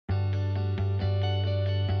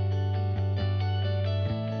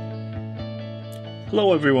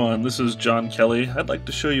Hello everyone, this is John Kelly. I'd like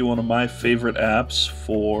to show you one of my favorite apps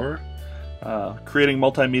for creating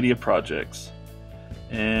multimedia projects,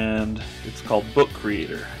 and it's called Book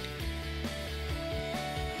Creator.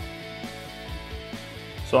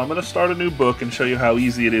 So I'm going to start a new book and show you how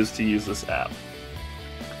easy it is to use this app.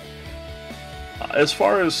 As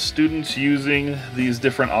far as students using these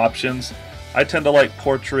different options, I tend to like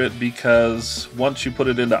Portrait because once you put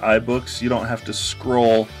it into iBooks, you don't have to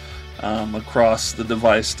scroll across the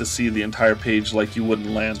device to see the entire page like you would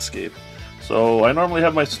in Landscape. So I normally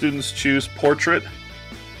have my students choose Portrait,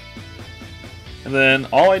 and then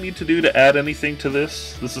all I need to do to add anything to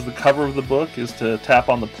this is the cover of the book, is to tap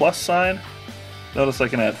on the plus sign. Notice I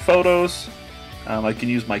can add photos, I can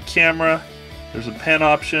use my camera, there's a pen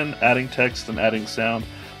option, adding text and adding sound.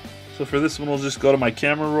 So for this one we'll just go to my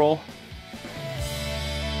camera roll.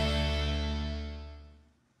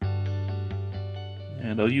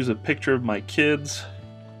 And I'll use a picture of my kids.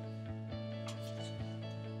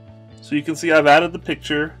 So you can see I've added the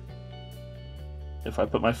picture. If I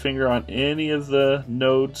put my finger on any of the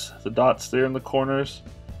nodes, the dots there in the corners,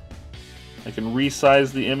 I can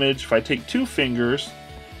resize the image. If I take two fingers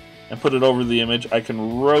and put it over the image, I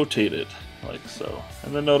can rotate it like so.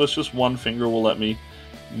 And then notice just one finger will let me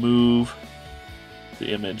move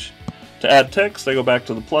the image. To add text, I go back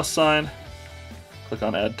to the plus sign, click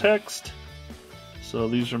on Add Text. So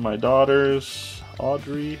these are my daughters,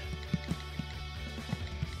 Audrey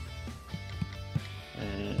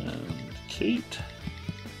and Kate.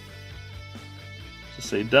 Just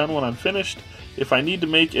say done when I'm finished. If I need to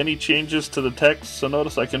make any changes to the text, so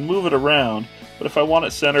notice I can move it around, but if I want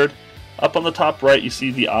it centered, up on the top right you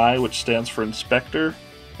see the I, which stands for Inspector,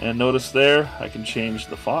 and notice there I can change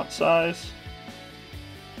the font size.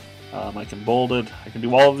 I can bold it, I can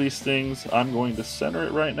do all of these things. I'm going to center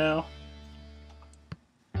it right now.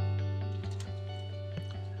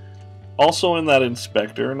 Also in that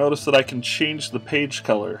inspector, notice that I can change the page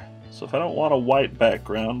color. So if I don't want a white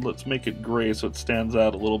background, let's make it gray so it stands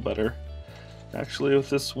out a little better. Actually,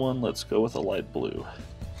 with this one, let's go with a light blue.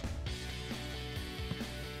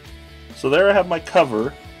 So there I have my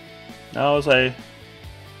cover. Now as I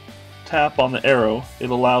tap on the arrow,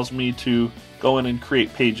 it allows me to go in and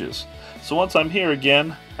create pages. So once I'm here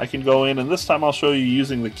again, I can go in, and this time I'll show you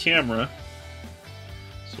using the camera.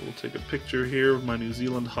 So we'll take a picture here of my New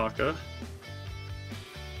Zealand haka.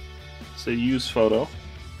 Say use photo.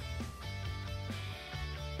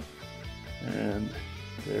 And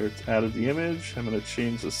there it's added the image. I'm going to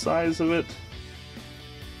change the size of it.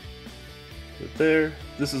 Put it there.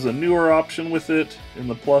 This is a newer option with it in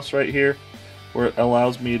the plus right here, where it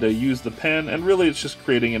allows me to use the pen, and really it's just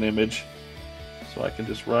creating an image. So I can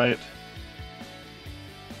just write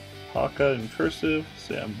haka in cursive,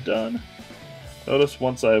 say I'm done. Notice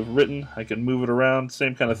once I've written, I can move it around,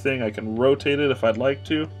 same kind of thing. I can rotate it if I'd like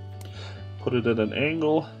to, put it at an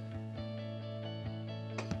angle.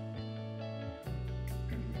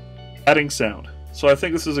 Adding sound. So I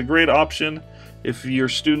think this is a great option if your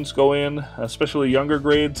students go in, especially younger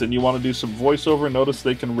grades, and you want to do some voiceover. Notice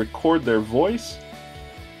they can record their voice.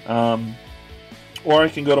 Or I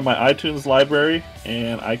can go to my iTunes library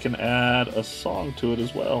and I can add a song to it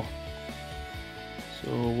as well. So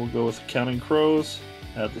we'll go with Counting Crows,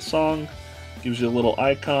 add the song, gives you a little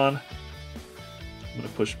icon. I'm going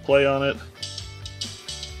to push play on it.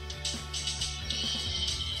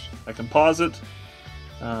 I can pause it.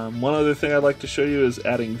 One other thing I'd like to show you is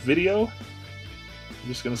adding video. I'm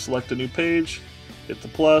just going to select a new page, hit the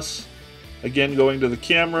plus, again going to the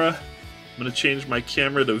camera. I'm going to change my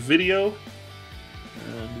camera to video,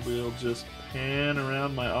 and we'll just pan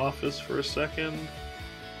around my office for a second.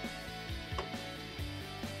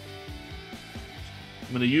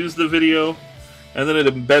 I'm going to use the video, and then it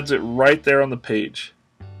embeds it right there on the page.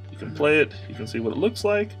 You can play it, you can see what it looks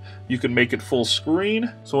like, you can make it full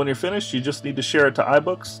screen. So when you're finished, you just need to share it to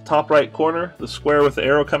iBooks. Top right corner, the square with the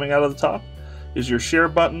arrow coming out of the top, is your share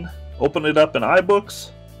button. Open it up in iBooks.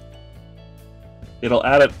 It'll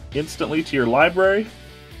add it instantly to your library.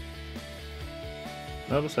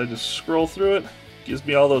 Notice I just scroll through it, gives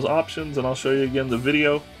me all those options, and I'll show you again the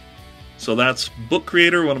video. So that's Book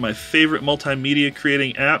Creator, one of my favorite multimedia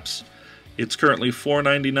creating apps. It's currently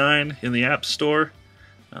 $4.99 in the App Store.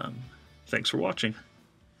 Thanks for watching.